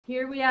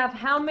Here we have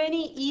how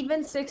many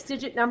even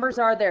 6-digit numbers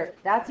are there?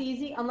 That's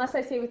easy, unless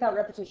I say without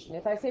repetition.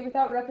 If I say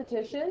without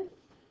repetition,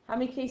 how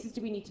many cases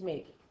do we need to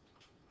make?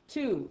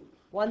 2.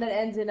 One that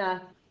ends in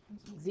a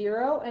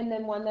 0, and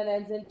then one that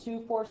ends in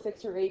 2, 4,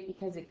 6, or 8,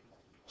 because it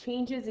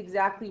changes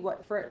exactly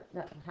what for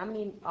how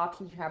many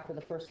options you have for the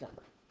first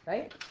number,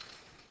 right?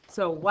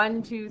 So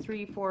 1, 2,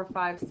 3, 4,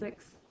 5,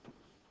 6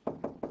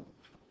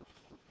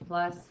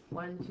 plus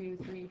 1, 2,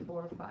 3,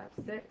 4, 5,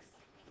 6.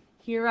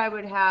 Here I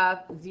would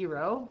have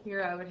 0.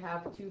 Here I would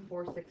have 2,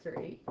 4, 6, or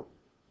 8.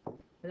 And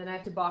then I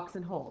have to box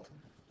and hold.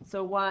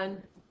 So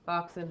 1,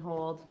 box and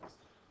hold.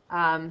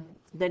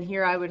 Then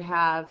here I would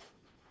have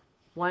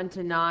 1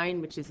 to 9,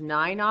 which is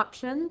 9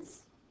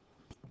 options.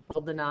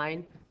 Hold the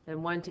 9.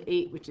 Then 1 to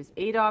 8, which is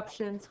 8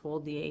 options.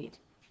 Hold the 8.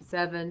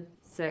 7,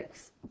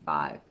 6,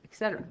 5,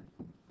 etc.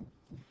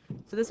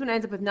 So this one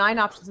ends up with 9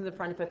 options in the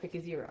front if I pick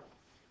a 0.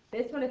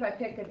 This one, if I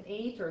pick an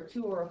 8 or a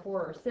 2 or a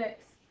 4 or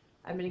 6,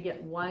 I'm going to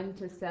get 1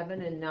 to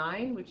 7 and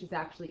 9, which is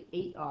actually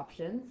 8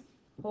 options.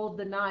 Hold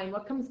the 9.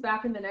 What comes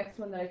back in the next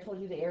one that I told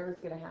you the error is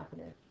going to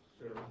happen in?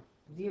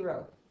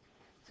 0.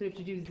 So if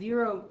you do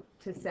 0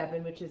 to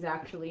 7, which is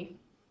actually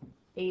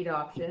 8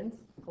 options,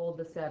 hold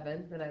the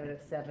 7, then I would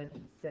have 7,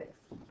 6,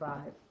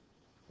 5.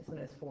 This one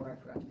has 4. I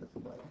forgot to put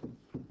the 4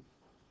 there.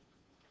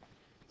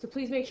 So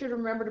please make sure to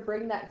remember to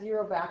bring that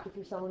 0 back if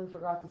you're someone who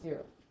forgot the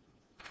 0.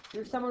 If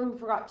you're someone who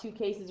forgot 2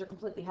 cases or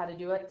completely how to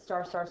do it,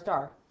 star, star,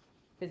 star.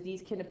 Because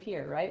these can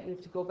appear, right? We have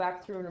to go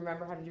back through and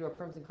remember how to do our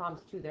prims and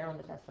coms too. They're on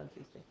the test on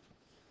Tuesday.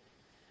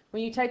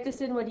 When you type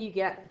this in, what do you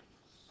get?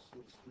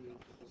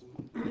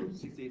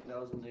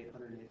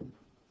 68,808.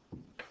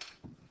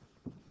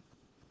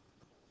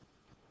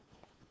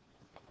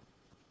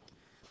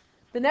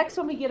 The next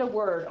one we get a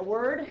word. A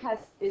word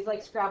is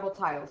like Scrabble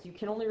tiles. You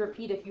can only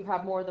repeat if you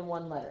have more than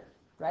one letter,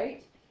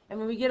 right? And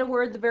when we get a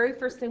word, the very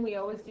first thing we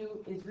always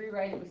do is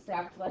rewrite it with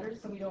stacked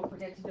letters so we don't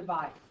forget to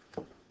divide.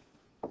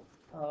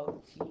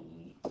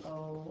 O-T-O-R-I-A.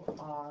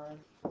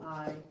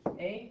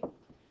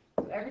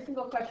 So every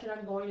single question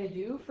I'm going to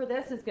do for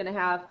this is going to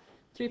have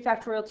 3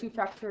 factorial, 2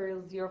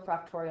 factorial, 0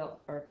 factorial,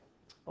 or,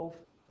 oh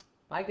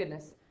my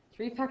goodness,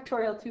 3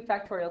 factorial, 2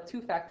 factorial,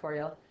 2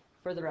 factorial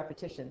for the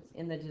repetitions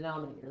in the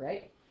denominator,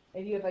 right?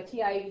 If you have a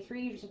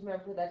TI-83, you just remember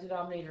to put that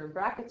denominator in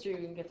brackets or you're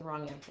going to get the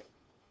wrong answer.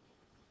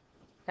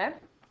 Okay?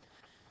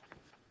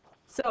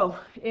 So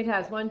it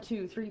has 1,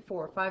 2, 3,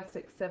 4, 5,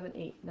 6, 7,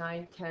 8,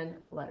 9, 10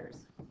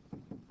 letters.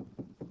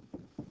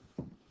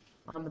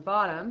 On the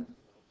bottom,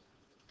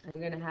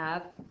 I'm going to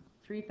have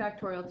 3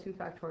 factorial, 2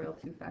 factorial,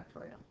 2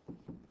 factorial.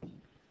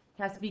 It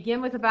has to begin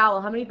with a vowel.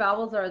 How many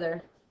vowels are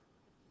there?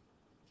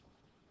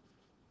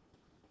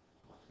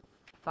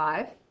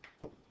 5.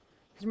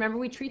 Because remember,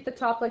 we treat the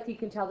top like you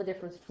can tell the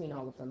difference between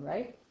all of them,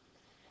 right?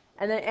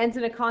 And then it ends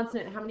in a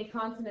consonant. How many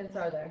consonants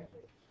are there?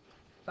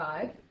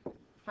 5.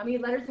 How many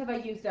letters have I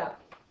used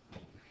up?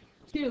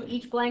 2.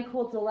 Each blank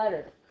holds a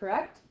letter,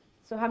 correct?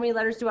 So how many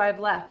letters do I have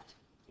left?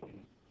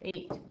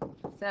 8,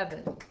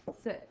 7,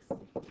 6,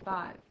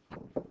 5,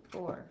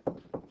 4,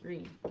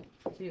 3,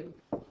 2,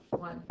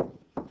 1.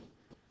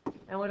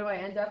 And what do I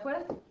end up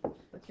with?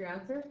 What's your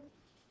answer?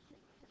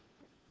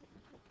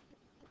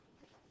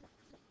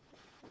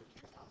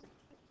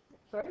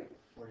 Sorry?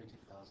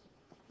 42,000.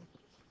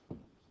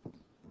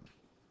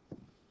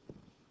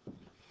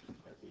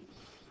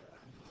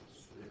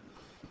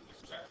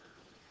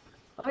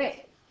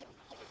 Okay.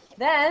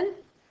 Then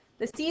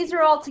the C's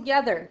are all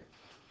together.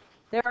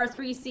 There are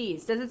 3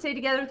 C's. Does it say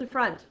together at the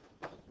front?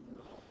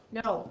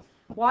 No.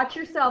 Watch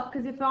yourself,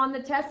 because if on the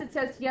test it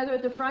says together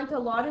at the front, a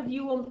lot of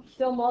you will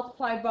still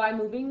multiply by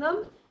moving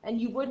them,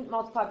 and you wouldn't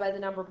multiply by the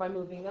number by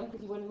moving them,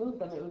 because you wouldn't move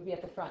them. It would be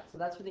at the front. So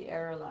that's where the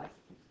error lies.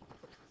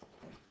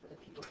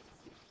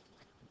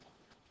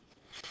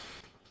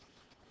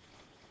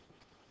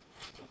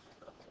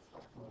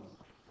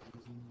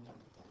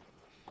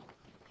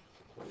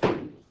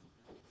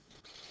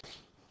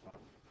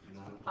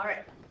 All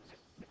right.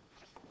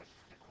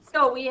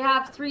 So we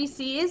have 3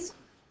 C's.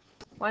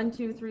 1,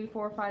 2, 3,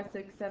 4, 5,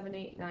 6, 7,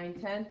 8, 9,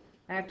 10.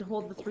 I have to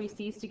hold the 3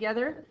 C's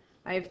together.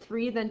 I have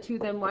 3, then 2,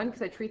 then 1,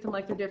 because I treat them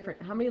like they're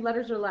different. How many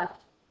letters are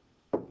left?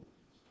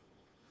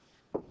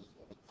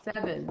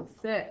 7,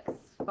 6,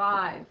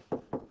 5,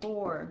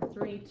 4,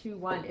 3, 2,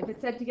 1. If it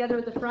said together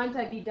at the front,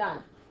 I'd be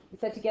done. If it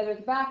said together at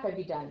the back, I'd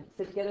be done. If it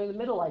said together in the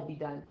middle, I'd be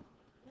done.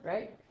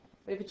 Right?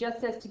 But if it just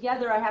says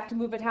together, I have to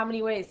move it how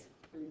many ways?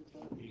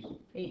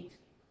 8.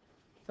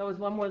 So it's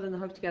one more than the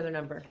hook together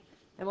number.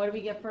 And what do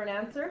we get for an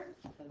answer?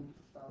 10,080.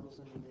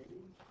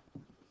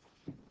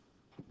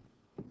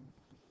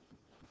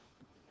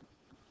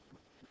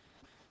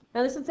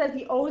 Now this one says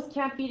the O's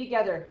can't be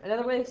together.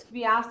 Another way this could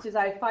be asked is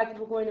I have 5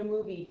 people going to a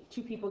movie,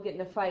 2 people get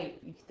in a fight.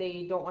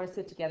 They don't want to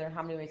sit together.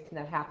 How many ways can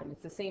that happen?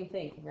 It's the same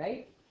thing,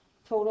 right?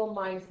 Total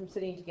minus them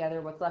sitting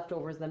together. What's left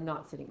over is them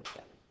not sitting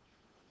together.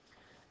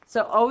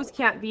 So O's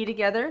can't be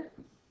together.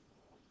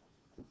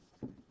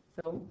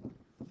 So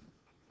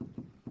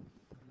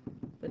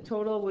the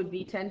total would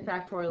be 10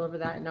 factorial over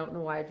that, and I don't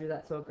know why I drew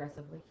that so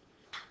aggressively.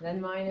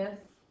 Then minus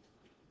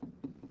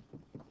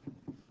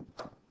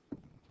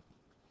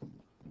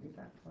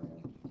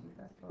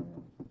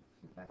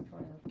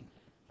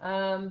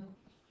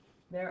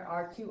There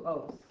are two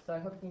O's, so I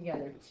hooked them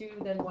together.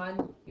 2, then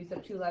 1, use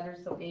up 2 letters,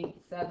 so 8,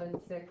 7,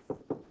 6,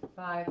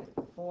 5,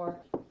 4,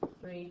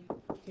 3,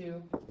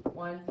 2,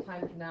 1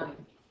 times 9.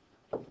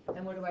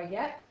 And what do I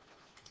get?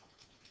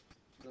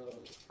 The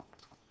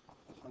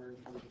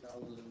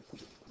 120,000.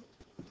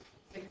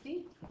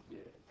 60? Yeah.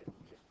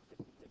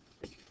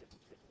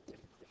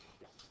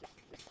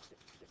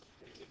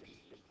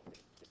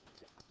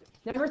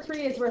 Number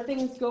 3 is where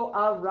things go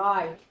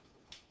awry.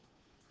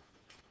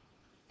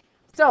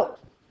 So,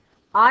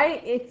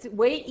 it's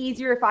way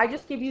easier if I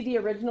just give you the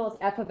original as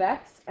f of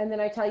x, and then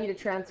I tell you to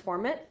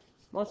transform it.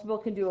 Most people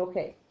can do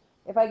okay.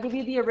 If I give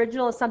you the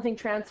original as something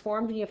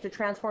transformed, and you have to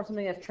transform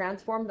something that's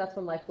transformed, that's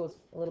when life goes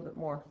a little bit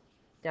more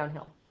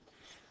downhill.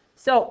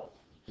 So,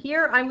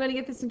 here I'm going to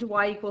get this into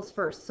y equals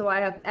first. So I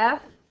have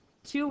f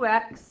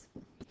 2x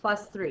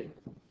plus 3.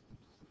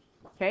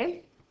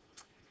 Okay?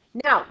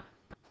 Now,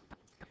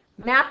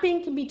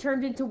 mapping can be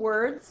turned into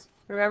words.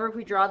 Remember, if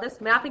we draw this,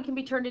 mapping can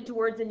be turned into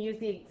words and use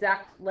the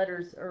exact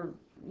letters or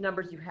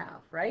numbers you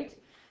have, right?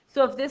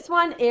 So if this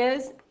one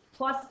is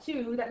plus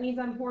 2, that means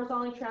I'm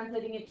horizontally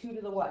translating it 2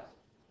 to the what?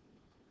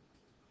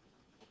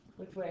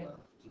 Which way?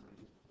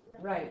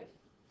 Right.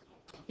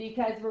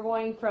 Because we're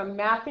going from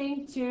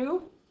mapping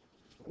to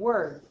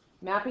words.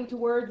 Mapping to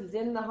words is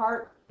in the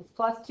heart. It's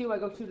plus 2. I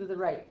go 2 to the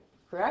right.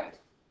 Correct?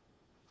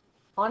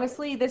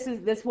 Honestly,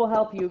 this will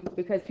help you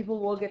because people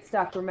will get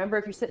stuck. Remember,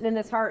 if you're sitting in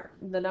this heart,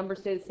 the numbers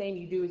stay the same.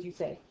 You do as you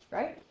say,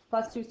 right?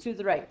 Plus 2 is 2 to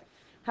the right.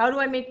 How do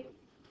I make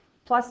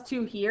plus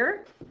 2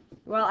 here?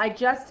 Well, I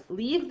just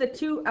leave the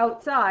 2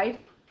 outside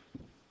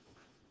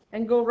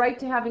and go right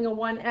to having a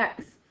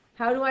 1x.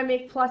 How do I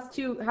make plus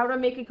 2? How do I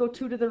make it go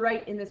 2 to the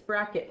right in this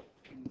bracket?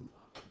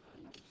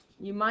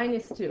 You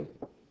minus 2.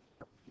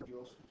 You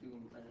also do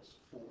minus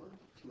 4,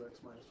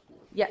 2x minus 4.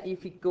 Yeah, you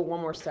could go one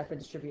more step and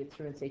distribute it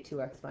through and say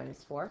 2x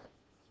minus 4.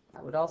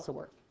 That would also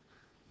work.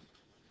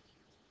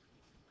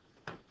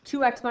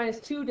 2x minus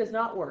 2 does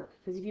not work,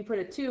 because if you put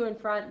a 2 in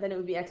front, then it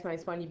would be x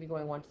minus 1, you'd be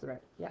going 1 to the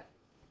right. Yeah?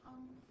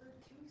 For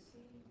 2C,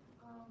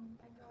 I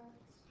got...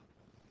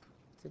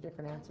 It's a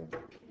different answer.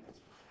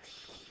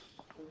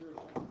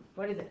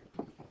 What is it?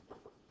 It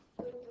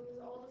was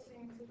all the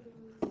same, except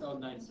it was... Oh,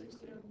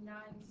 960.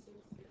 960.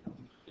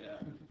 Yeah,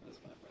 that's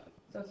my bad.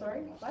 So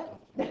sorry, what?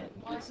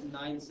 It's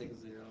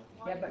 960.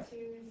 Yeah, but-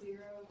 120,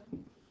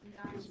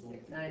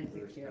 960.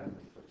 960.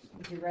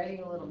 Is your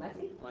writing a little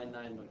messy? My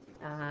 9 looked.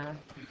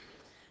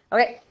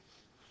 Okay.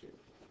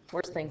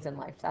 Worst things in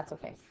life. That's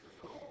okay.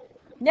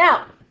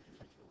 Now,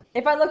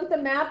 if I look at the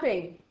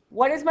mapping,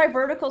 what is my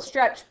vertical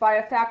stretch by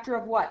a factor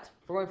of what?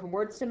 We're going from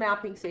words to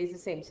mapping, stays the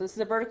same. So this is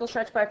a vertical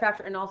stretch by a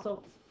factor, and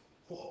also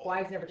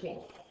y's never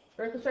change.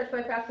 Vertical stretch by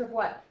a factor of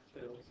what?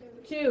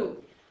 2.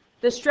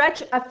 The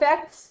stretch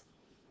affects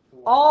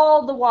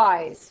all the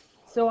y's.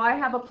 So I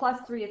have a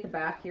plus 3 at the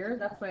back here.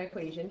 That's my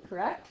equation,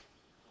 correct?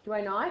 Do I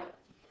not?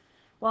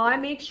 Well, I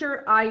make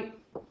sure I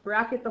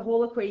bracket the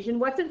whole equation.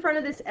 What's in front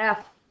of this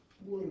f?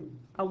 1.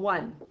 A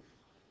 1.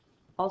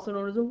 Also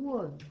known as a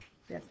 1.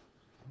 Yes.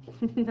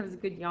 That was a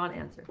good yawn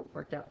answer.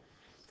 Worked out.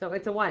 So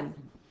it's a 1.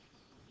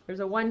 There's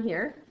a 1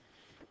 here.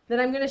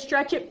 Then I'm going to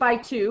stretch it by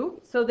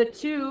 2. So the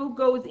 2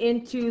 goes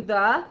into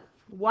the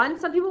 1.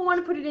 Some people want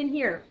to put it in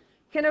here.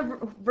 Can a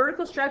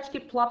vertical stretch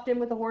get plopped in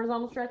with a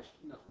horizontal stretch?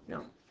 No.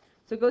 No.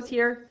 So it goes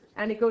here,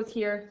 and it goes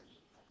here.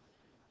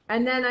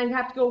 And then I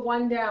have to go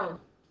 1 down.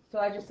 So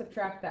I just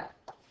subtract that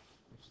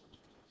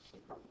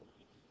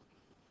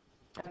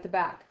at the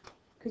back.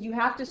 Because you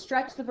have to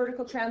stretch the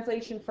vertical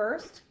translation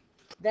first,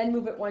 then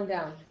move it 1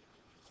 down.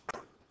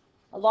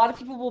 A lot of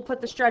people will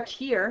put the stretch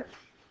here,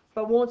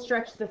 but won't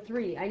stretch the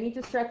 3. I need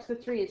to stretch the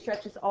 3. It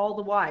stretches all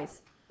the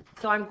y's.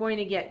 So I'm going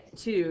to get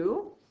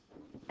 2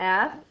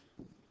 f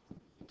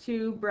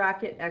 2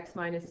 bracket x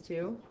minus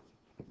 2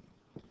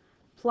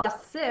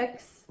 plus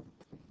 6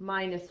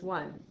 minus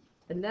 1.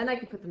 And then I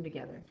can put them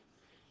together.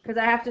 Because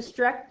I have to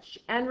stretch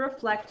and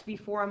reflect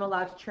before I'm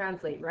allowed to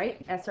translate,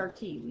 right?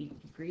 SRT. We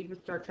agreed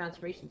with our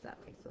transformations that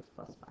way, so it's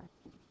plus 5.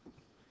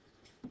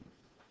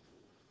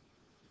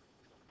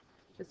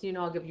 Just so you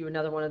know, I'll give you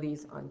another one of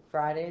these on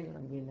Friday, and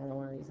I'll give you another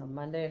one of these on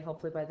Monday.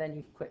 Hopefully by then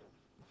you've quit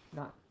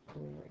not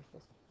doing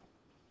ratios.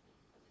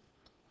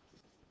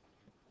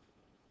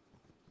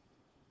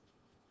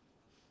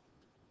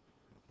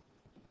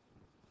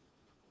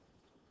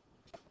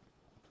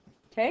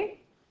 Okay?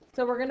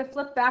 So we're going to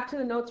flip back to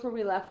the notes where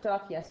we left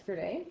off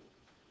yesterday.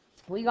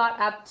 We got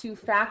up to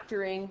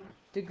factoring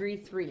degree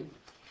 3.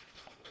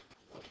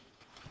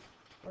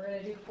 We're going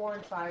to do 4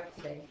 and 5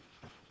 today,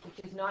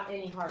 which is not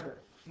any harder,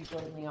 to be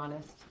blatantly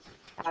honest,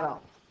 at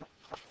all.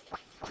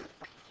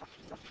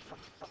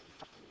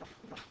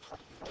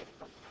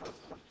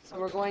 So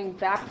we're going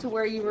back to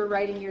where you were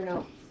writing your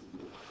notes.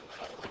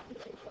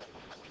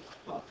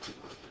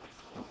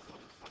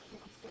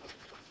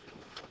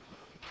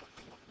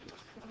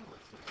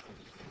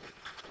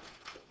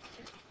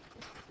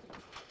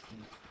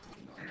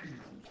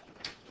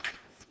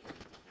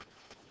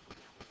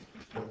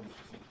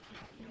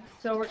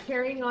 So we're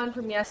carrying on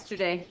from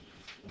yesterday.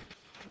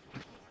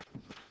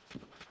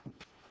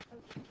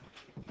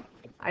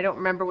 I don't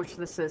remember which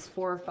this is,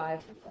 4 or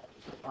 5.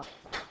 I'm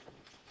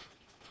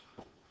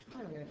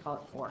going to call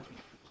it 4.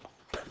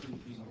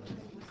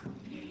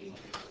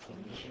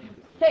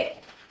 Okay,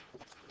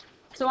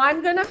 so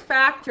I'm going to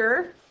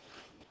factor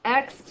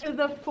x to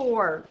the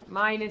 4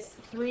 minus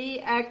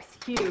 3x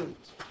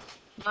cubed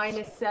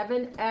minus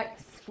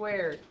 7x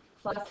squared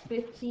plus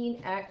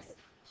 15x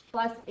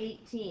plus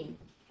 18.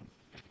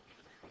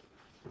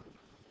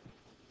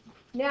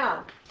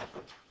 Now,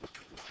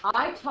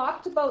 I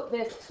talked about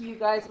this to you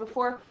guys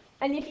before,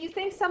 and if you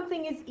think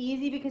something is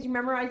easy because you're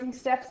memorizing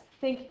steps,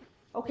 think,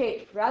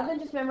 okay, rather than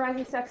just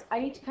memorizing steps, I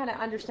need to kind of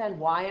understand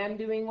why I'm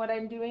doing what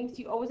I'm doing. So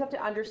you always have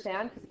to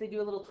understand, because if they do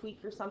a little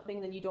tweak or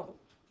something, then you'll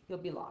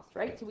be lost,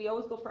 right? So we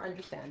always go for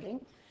understanding.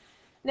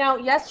 Now,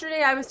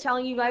 yesterday I was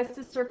telling you guys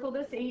to circle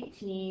this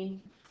 18,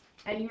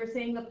 and you were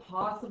saying the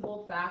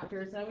possible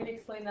factors. And I'm going to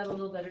explain that a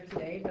little better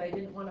today, but I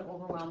didn't want to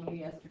overwhelm you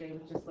yesterday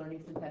with just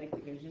learning synthetic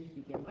division to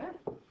begin with.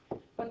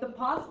 But the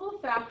possible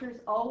factors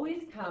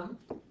always come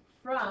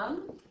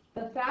from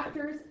the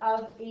factors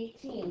of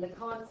 18, the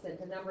constant,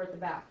 the number at the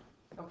back,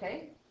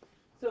 okay?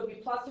 So it would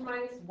be plus or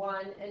minus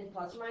 1 and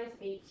plus or minus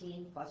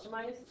 18, plus or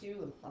minus 2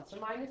 and plus or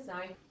minus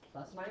 9,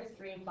 plus or minus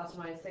 3 and plus or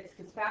minus 6,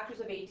 because factors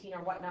of 18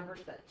 are what numbers,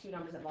 that two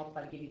numbers that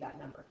multiply to give you that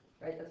number,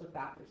 right? That's what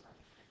factors are.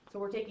 So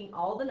we're taking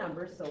all the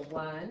numbers, so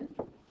 1,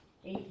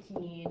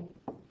 18,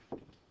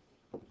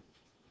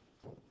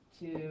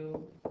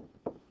 2,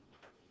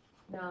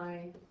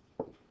 9,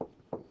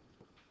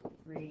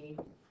 3,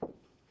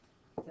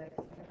 6, I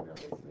have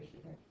really squishy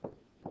here.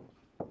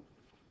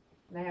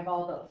 And I have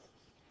all those.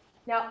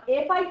 Now,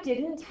 if I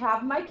didn't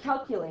have my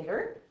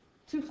calculator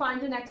to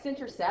find an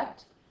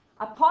x-intercept,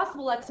 a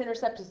possible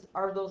x-intercept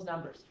are those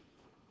numbers.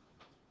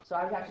 So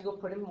I would have to go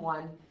put in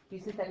 1, do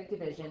synthetic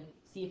division,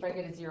 see if I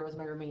get a 0 as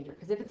my remainder.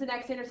 Because if it's an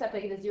x-intercept,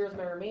 I get a 0 as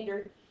my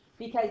remainder,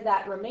 because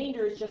that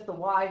remainder is just the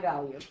y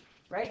value,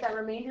 right? That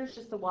remainder is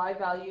just the y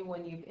value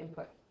when you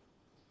input.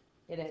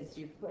 It is.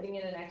 You're putting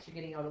in an x, you're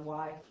getting out a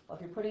y. Well,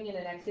 if you're putting in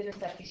an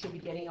x-intercept, you should be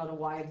getting out a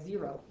y of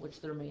 0,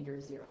 which the remainder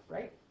is 0,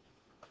 right?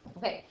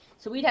 Okay,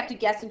 so we'd have to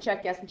guess and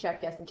check, guess and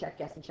check, guess and check,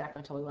 guess and check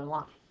until we went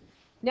along.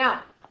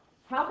 Now,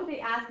 how could they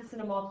ask this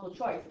in a multiple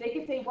choice? They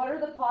could say, what are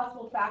the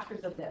possible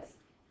factors of this?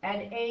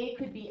 And A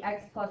could be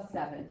x plus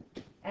 7,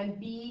 and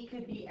B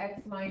could be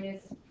x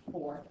minus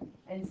 4,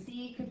 and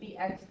C could be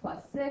x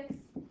plus 6,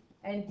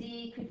 and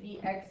D could be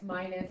x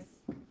minus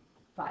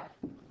 5.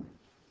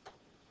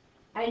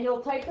 And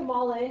you'll type them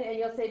all in, and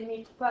you'll say to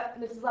me, but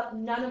Mrs. Lepp,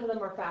 none of them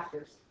are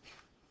factors.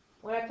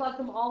 When I plug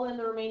them all in,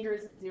 the remainder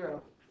is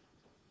 0.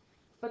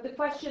 But the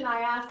question I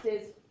asked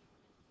is,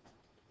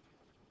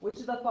 which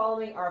of the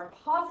following are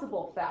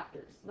possible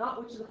factors?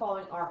 Not which of the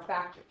following are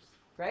factors,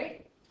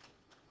 right?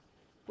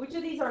 Which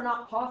of these are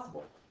not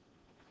possible?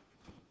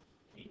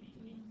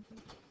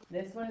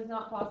 This one is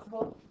not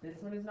possible,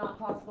 this one is not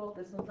possible,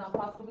 this one's not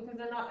possible, because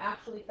they're not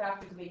actually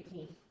factors of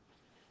 18.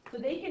 So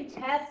they can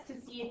test to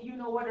see if you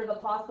know what are the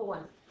possible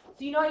ones.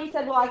 So you know you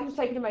said, well, I can just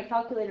type it in my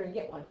calculator and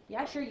get one.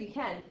 Yeah, sure you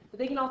can, but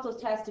they can also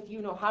test if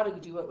you know how to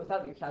do it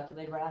without your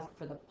calculator, ask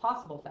for the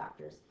possible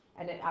factors,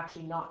 and it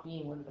actually not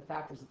being one of the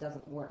factors, it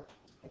doesn't work.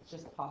 It's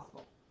just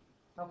possible.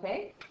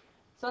 Okay?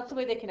 So that's the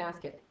way they can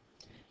ask it.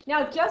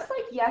 Now, just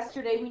like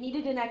yesterday, we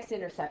needed an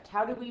x-intercept.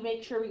 How did we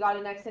make sure we got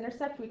an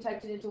x-intercept? We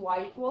typed it into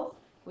y equals.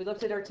 We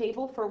looked at our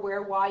table for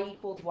where y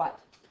equaled what?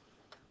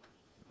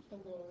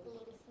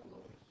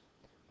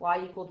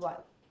 Y equaled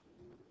what?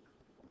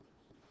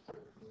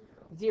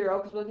 0,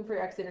 because we're looking for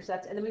your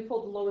x-intercept, and then we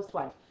pulled the lowest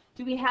one.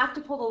 Do we have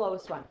to pull the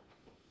lowest one?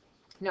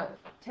 No.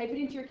 Type it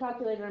into your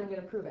calculator, and I'm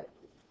going to prove it.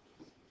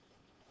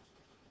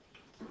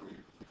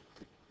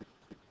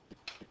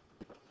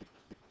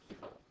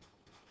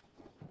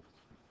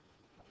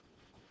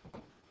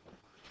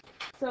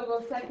 So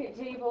go second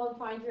table and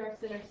find your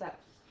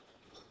x-intercept.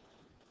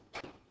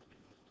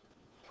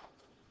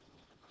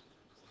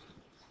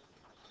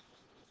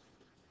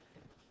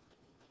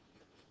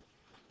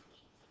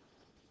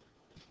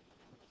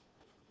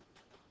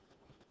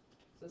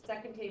 So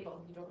second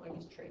table, you don't want to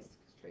use trace,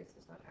 because trace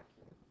is not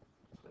accurate.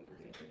 That's what you're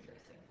doing for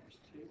tracing.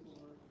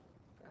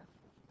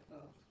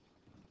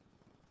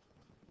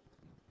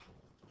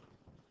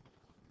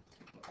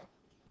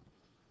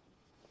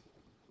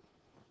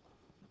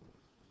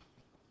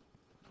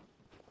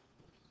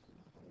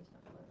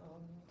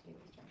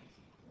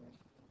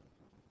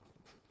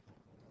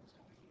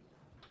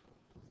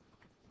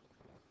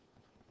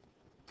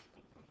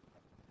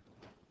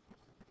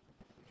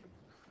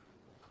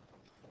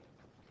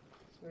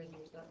 Where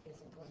yours up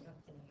isn't going up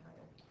any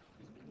higher.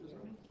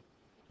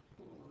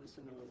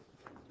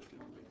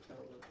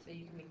 So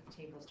you can make the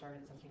table start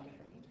at something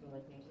different. You can go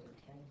like maybe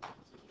 10.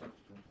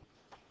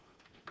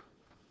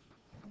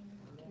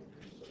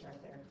 Start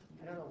there.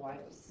 I don't know why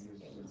it was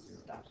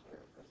stopped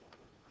there.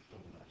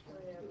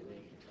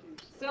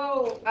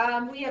 So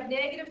we have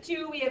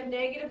 -2, we have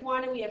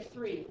 -1, and we have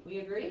 3. We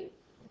agree?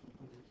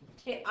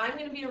 Okay, I'm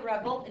going to be a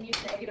rebel and use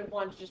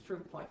 -1 to just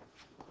prove a point.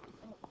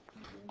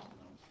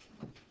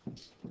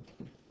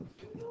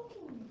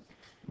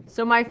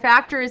 So my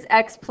factor is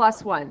x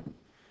plus 1.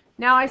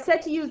 Now I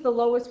said to use the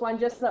lowest one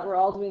just so that we're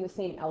all doing the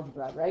same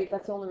algebra, right?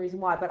 That's the only reason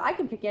why, but I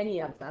can pick any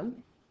of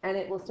them and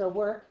it will still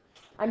work.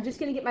 I'm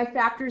just going to get my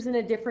factors in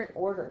a different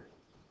order.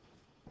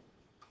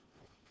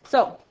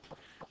 So,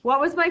 what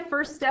was my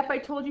first step I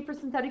told you for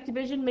synthetic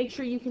division? Make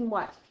sure you can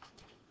what?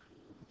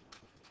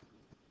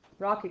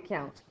 Rocket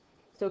count.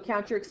 So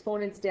count your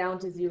exponents down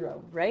to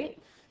 0, right?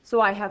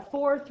 So I have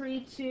 4,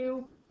 3,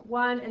 2,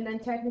 1, and then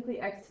technically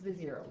x to the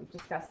 0. We've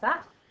discussed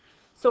that.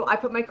 So I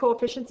put my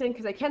coefficients in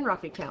because I can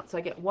rocket count. So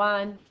I get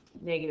 1,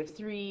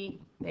 -3,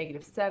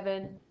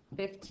 -7,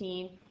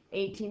 15,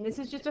 18. This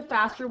is just a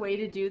faster way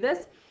to do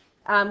this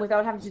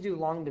without having to do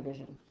long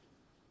division.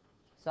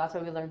 So that's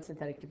why we learned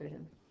synthetic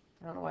division.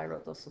 I don't know why I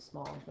wrote those so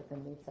small, but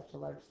then made such a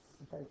large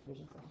synthetic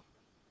division sign.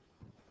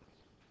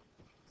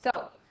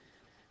 So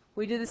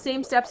we do the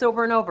same steps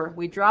over and over.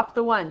 We drop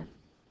the 1.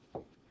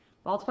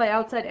 Multiply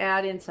outside,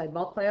 add inside.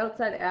 Multiply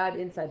outside, add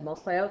inside.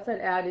 Multiply outside,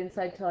 add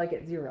inside till I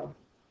get 0,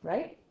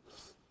 right?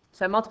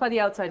 So I multiply the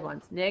outside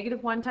ones.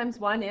 -1 times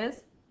 1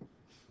 is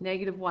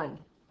 -1.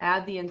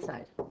 Add the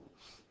inside.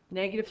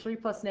 -3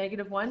 plus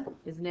 -1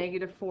 is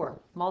 -4.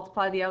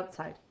 Multiply the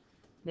outside.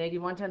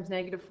 -1 times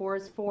 -4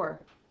 is 4.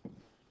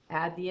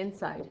 Add the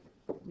inside.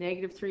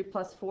 -3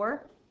 plus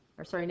 4,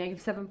 or sorry,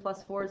 -7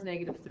 plus 4 is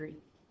 -3.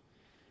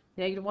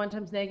 -1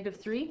 times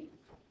 -3,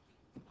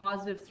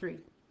 +3.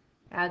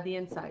 Add the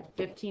inside.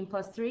 15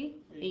 plus 3,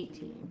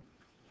 18.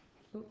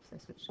 Oops, I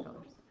switched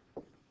colors.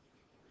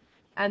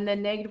 And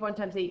then -1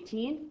 times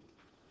 18,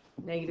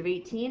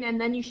 -18. And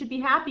then you should be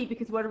happy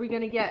because what are we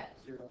going to get?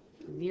 0.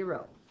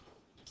 0.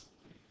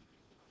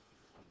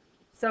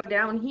 So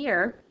down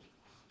here,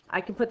 I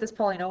can put this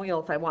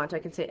polynomial if I want. I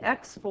can say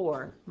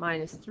x4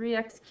 minus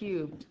 3x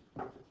cubed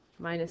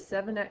minus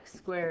 7x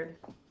squared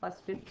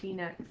plus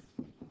 15x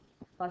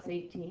plus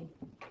 18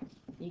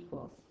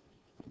 equals.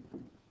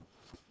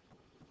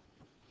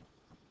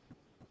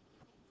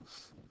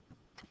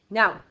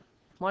 Now,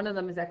 one of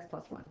them is x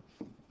plus 1.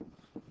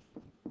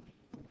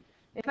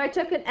 If I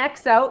took an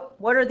x out,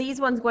 what are these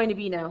ones going to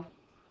be now?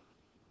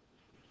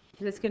 Is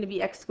this going to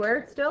be x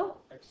squared still?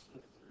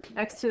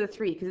 X to the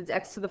 3, because it's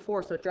x to the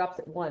 4, so it drops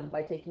at 1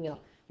 by taking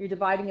out. You're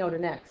dividing out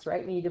an x,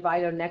 right? When you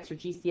divide out an x or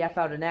GCF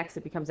out an x,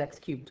 it becomes x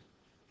cubed,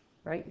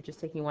 right? You're just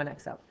taking one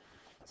x out.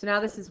 So now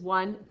this is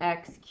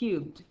 1x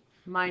cubed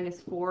minus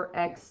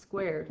 4x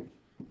squared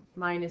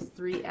minus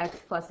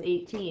 3x plus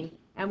 18.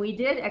 And we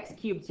did x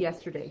cubed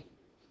yesterday.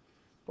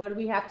 What do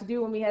we have to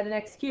do when we had an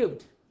x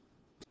cubed?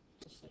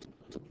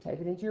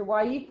 Type it into your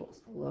y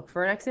equals. Look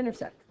for an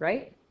x-intercept,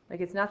 right? Like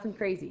it's nothing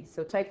crazy.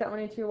 So type that one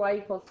into your y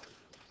equals.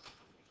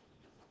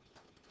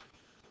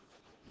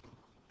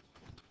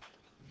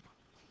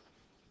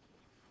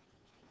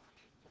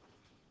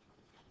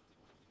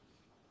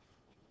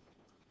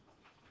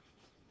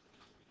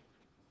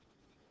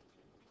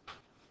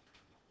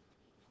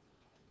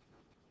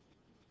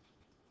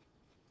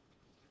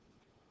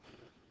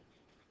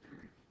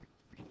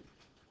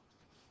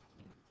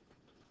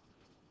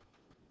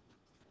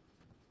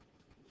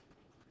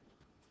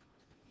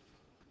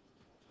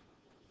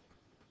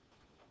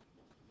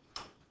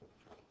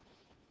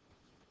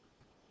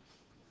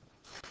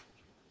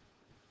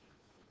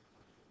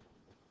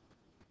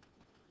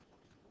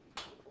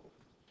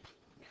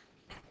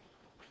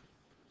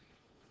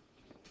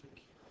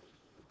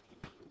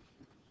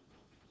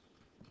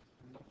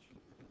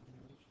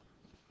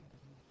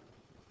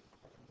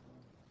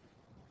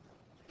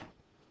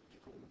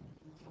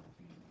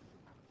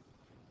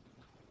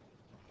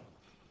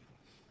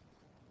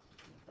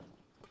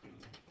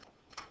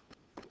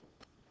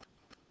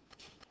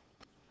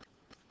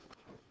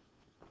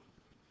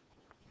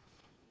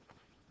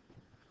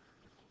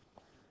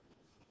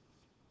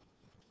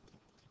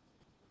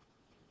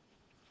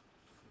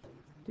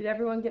 Did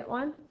everyone get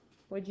one?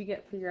 What did you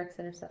get for your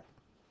x-intercept?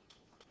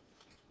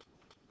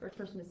 First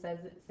person that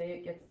says it, say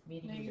it gets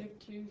me to use it.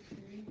 -2,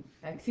 3.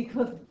 X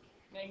equals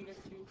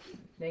 -2.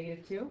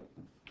 -2.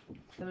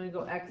 So I'm going to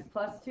go x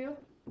plus 2.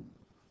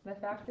 My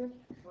factor.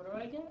 What do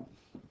I get?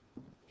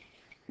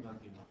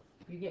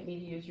 You get me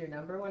to use your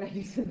number when I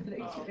do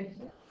synthetic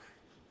division.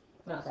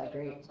 Not that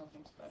great.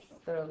 Something special.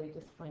 Thoroughly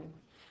disappointing.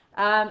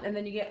 And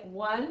then you get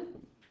 1,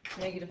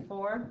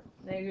 -4,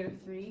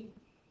 -3,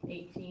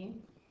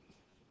 18.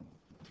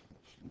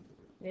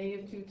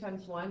 -2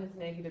 times 1 is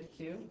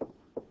 -2.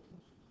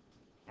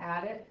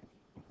 Add it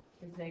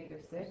is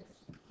 -6.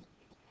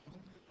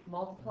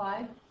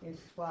 Multiply is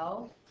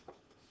 12.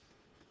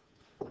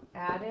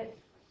 Add it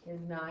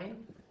is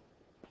 9.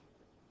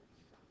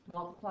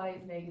 Multiply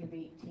is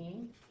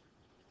 -18.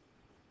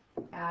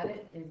 Add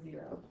it is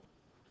 0.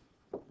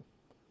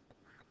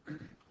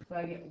 So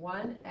I get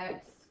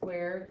 1x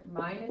squared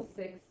minus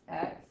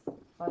 6x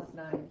plus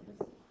 9.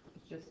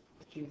 It's just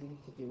choosing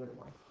to do what it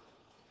wants.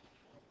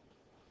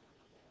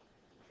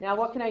 Now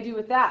what can I do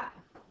with that?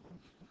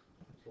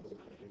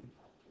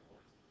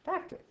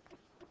 Factor it.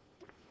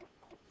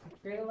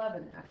 Grade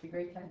 11, actually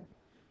grade 10.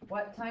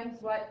 What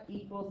times what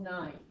equals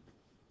 9?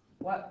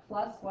 what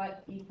plus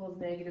what equals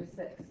negative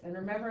 6. And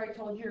remember I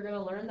told you you're going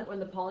to learn that when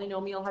the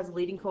polynomial has a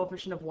leading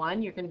coefficient of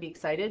 1, you're going to be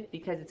excited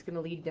because it's going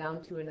to lead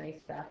down to a nice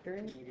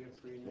factoring.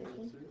 -3,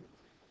 -3.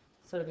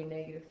 So it'll be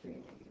 -3,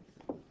 -3.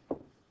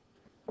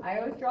 I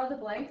always draw the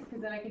blanks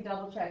because then I can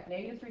double check.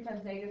 -3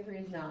 times -3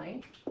 is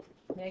 9.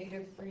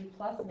 -3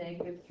 plus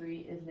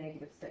 -3 is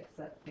 -6.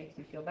 That makes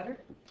me feel better.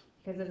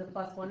 Because there's a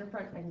 +1 in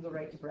front, I can go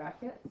right to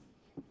brackets.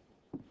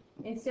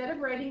 Instead of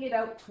writing it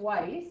out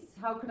twice,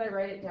 how could I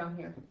write it down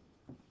here?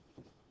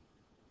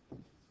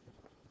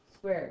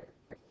 Squared.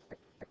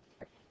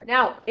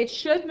 Now, it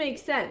should make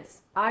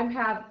sense. I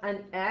have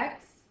an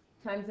x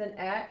times an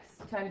x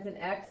times an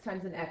x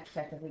times an x,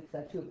 technically, because I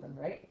have two of them,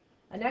 right?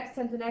 An x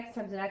times an x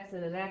times an x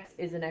and an x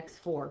is an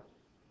x4.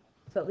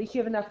 So at least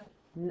you have enough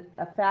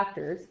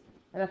factors,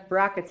 enough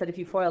brackets that if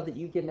you foiled it,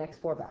 you get an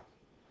x4 back.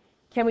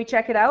 Can we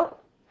check it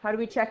out? How do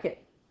we check it?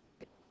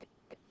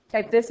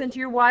 Type this into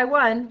your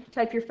y1,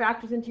 type your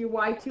factors into your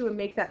y2, and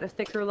make that a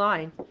thicker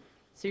line.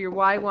 So your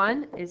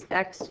y1 is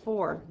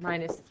x4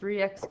 minus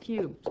 3x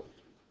cubed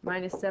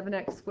minus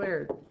 7x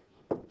squared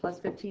plus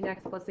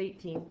 15x plus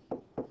 18.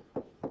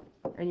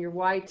 And your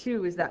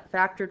y2 is that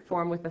factored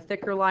form with a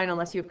thicker line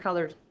unless you have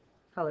colors.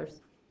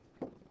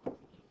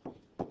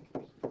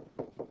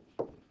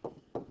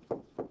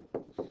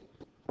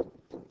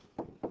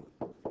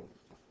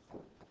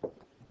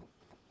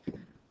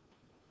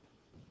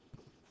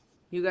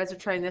 You guys are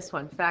trying this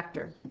one,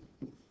 factor.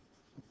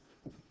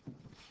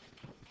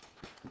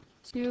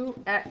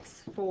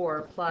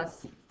 2x4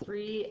 plus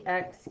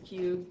 3x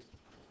cubed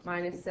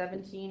minus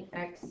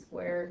 17x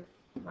squared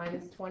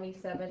minus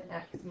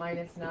 27x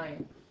minus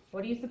 9.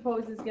 What do you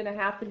suppose is going to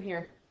happen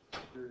here?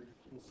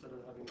 Instead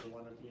of having the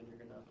 1 at the end, you're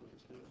going to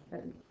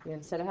have the 2.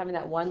 Instead of having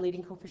that 1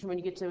 leading coefficient when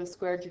you get to a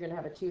squared, you're going to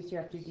have a 2, so you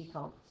have to do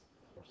decomp.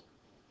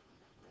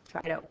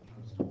 Try it out.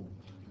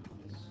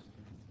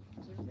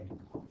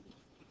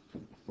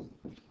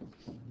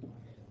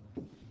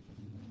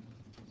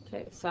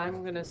 Okay, so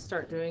I'm going to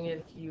start doing it.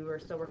 If you are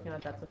still working on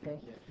it, that's okay.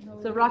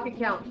 So rocket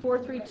count,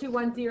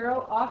 43210.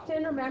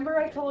 Often, remember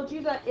I told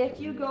you that if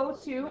you go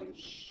to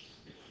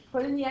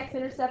put in the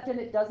x-intercept and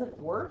it doesn't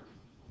work,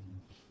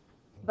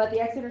 but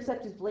the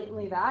x-intercept is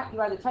blatantly that, you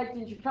either typed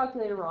into your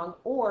calculator wrong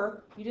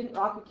or you didn't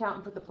rocket count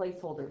and put the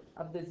placeholder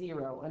of the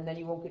 0, and then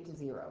you won't get to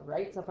 0,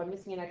 right? So if I'm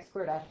missing an x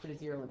squared, I have to put a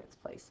 0 in its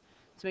place.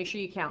 So make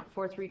sure you count.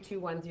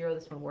 43210,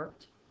 this one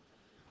worked.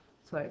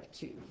 So I have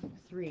 2,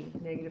 3,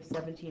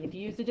 -17. If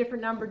you use a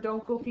different number,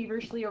 don't go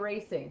feverishly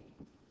erasing.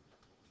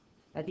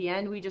 At the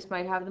end, we just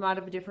might have them out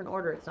of a different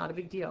order. It's not a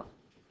big deal.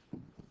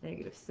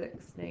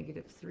 -6,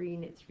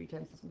 -3, 3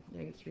 times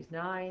 -3 is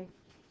 9,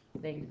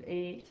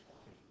 -8,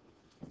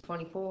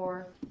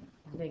 24,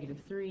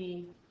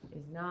 -3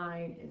 is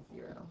 9, is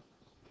 0.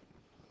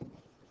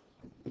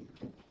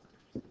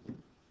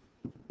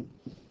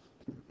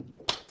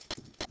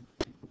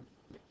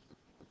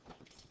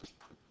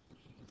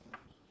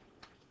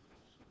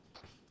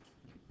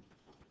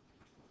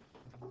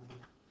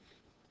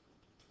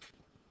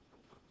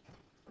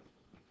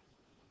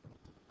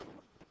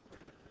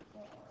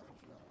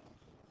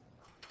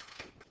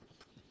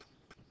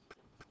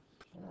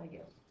 And I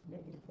get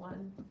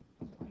 -1.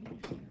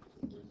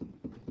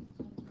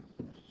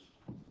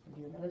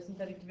 Do another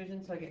synthetic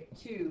division, so I get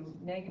 2,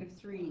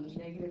 -3,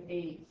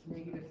 -8,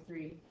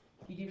 -3.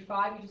 If you do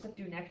 5, you just have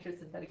to do an extra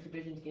synthetic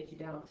division to get you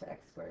down to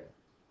x squared.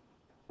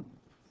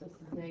 So this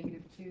is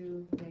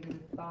 -2,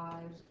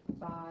 -5,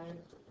 5,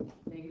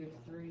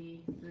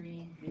 -3,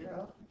 3,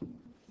 0.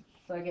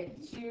 So I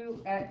get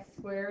 2x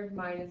squared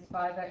minus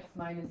 5x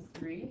minus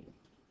 3.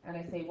 And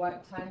I say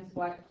what times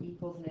what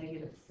equals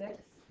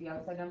 -6. The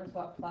outside numbers,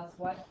 what plus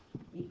what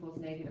equals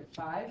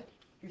 -5.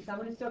 If you're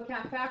someone who still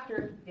can't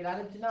factor, get out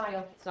of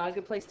denial. It's not a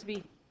good place to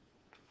be.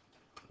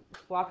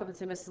 Just walk up and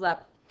say, Mrs.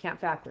 Lepp, can't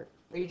factor.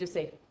 Or you just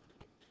say,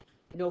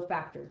 no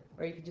factor.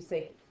 Or you could just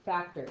say,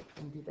 factor,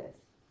 and do this.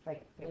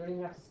 Like, you don't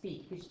even have to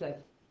speak. You just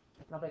like,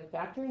 I'm like,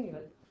 factoring? You're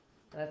like,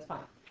 that's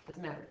fine.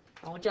 Doesn't matter.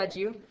 I won't judge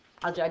you.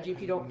 I'll judge you if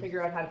you don't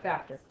figure out how to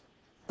factor.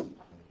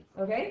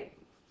 Okay?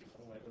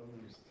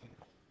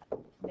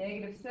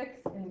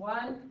 -6 and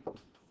 1.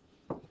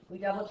 We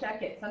double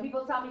check it. Some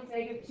people tell me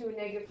it's -2 and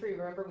 -3.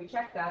 Remember, we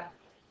checked that.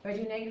 If I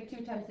do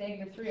 -2 times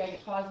 -3, I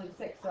get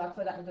 +6, so that's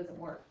why that one doesn't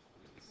work.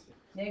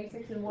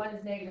 -6 and 1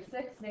 is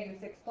 -6.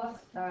 -6 plus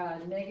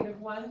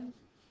 -1,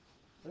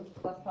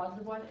 plus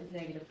 +1 is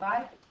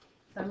 -5.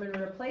 So I'm going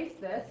to replace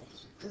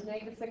this with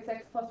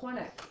 -6x plus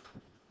 1x.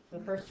 The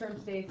first term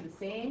stays the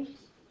same.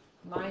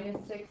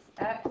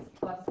 -6x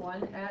plus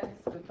 1x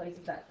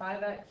replaces that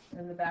 5x,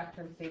 and the back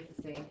term stays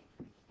the same.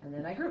 And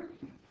then I group.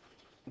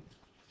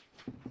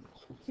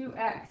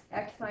 2x,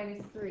 x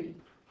minus 3,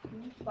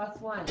 plus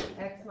 1,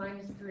 x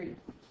minus 3.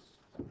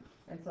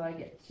 And so I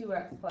get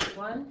 2x plus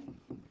 1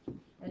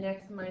 and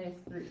x minus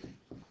 3.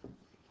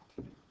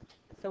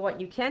 So what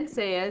you can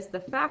say is the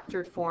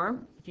factored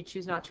form, if you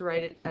choose not to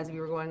write it as we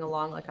were going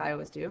along like I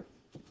always do,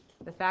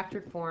 the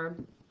factored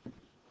form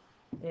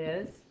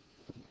is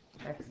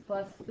x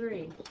plus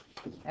 3,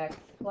 x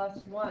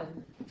plus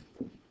 1,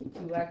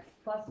 2x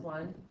plus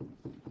 1,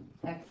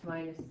 x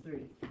minus 3.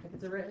 If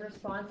it's a written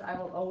response, I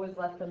will always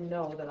let them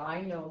know that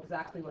I know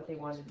exactly what they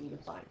wanted me to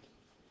find.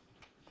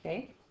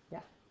 Okay? Yeah.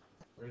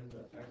 Where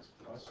the x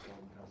plus 1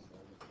 has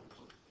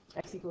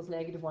X equals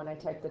negative 1. I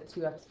typed the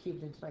 2x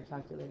cubed into my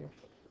calculator.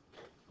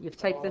 You've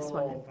typed this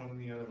one in. From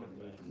the other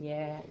one.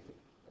 Yeah.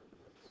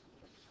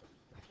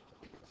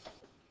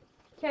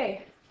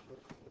 Okay.